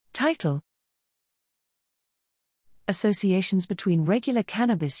Title: Associations between regular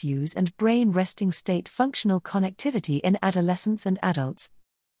cannabis use and brain resting state functional connectivity in adolescents and adults.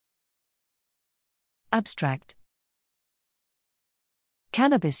 Abstract: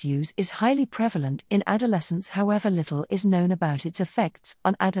 Cannabis use is highly prevalent in adolescents, however little is known about its effects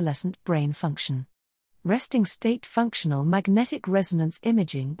on adolescent brain function. Resting state functional magnetic resonance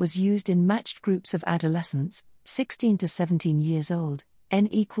imaging was used in matched groups of adolescents, 16 to 17 years old, N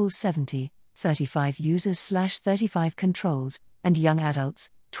equals 70, 35 users/35 controls, and young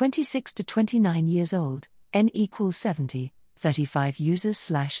adults, 26 to 29 years old, N equals 70, 35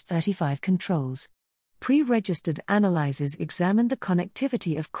 users/35 controls. Pre-registered analyzers examined the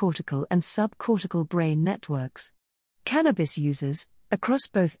connectivity of cortical and subcortical brain networks. Cannabis users, across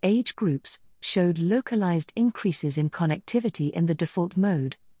both age groups, showed localized increases in connectivity in the default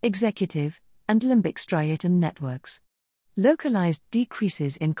mode, executive, and limbic striatum networks. Localized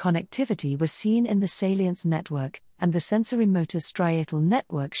decreases in connectivity were seen in the salience network, and the sensory-motor striatal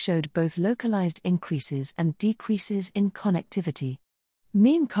network showed both localized increases and decreases in connectivity.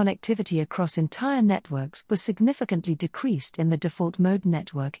 Mean connectivity across entire networks was significantly decreased in the default mode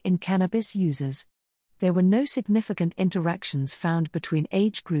network in cannabis users. There were no significant interactions found between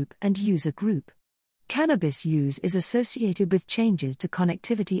age group and user group. Cannabis use is associated with changes to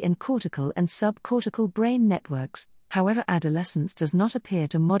connectivity in cortical and subcortical brain networks, however adolescence does not appear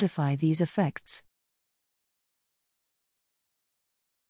to modify these effects.